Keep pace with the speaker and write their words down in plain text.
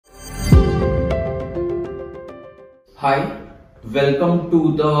Hi, welcome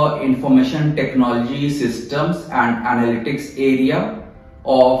to the Information Technology Systems and Analytics area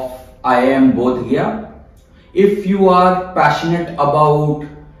of IIM Bodh Gaya. If you are passionate about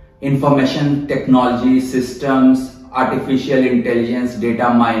information technology systems, artificial intelligence,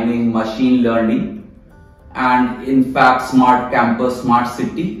 data mining, machine learning, and in fact smart campus, smart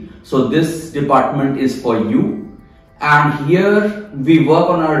city, so this department is for you. And here we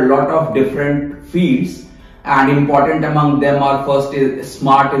work on a lot of different fields, and important among them are first is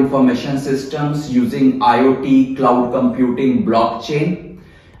smart information systems using IoT, cloud computing, blockchain,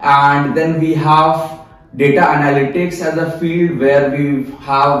 and then we have data analytics as a field where we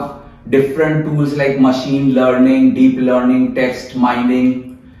have different tools like machine learning, deep learning, text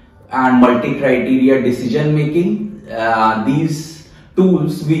mining, and multi-criteria decision making. These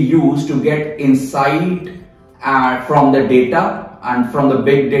tools we use to get insight from the data, and from the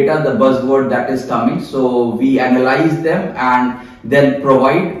big data, the buzzword that is coming. So we analyze them and then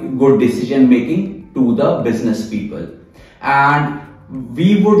provide good decision making to the business people. And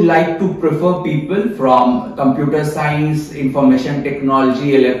we would like to prefer people from computer science, information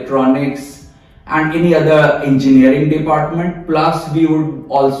technology, electronics, and any other engineering department. Plus we would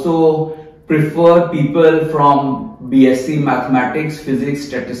also prefer people from BSc mathematics, physics,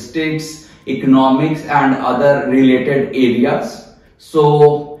 statistics, economics, and other related areas.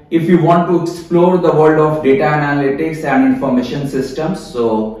 So if you want to explore the world of data analytics and information systems,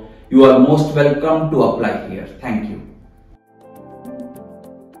 so you are most welcome to apply here. Thank you.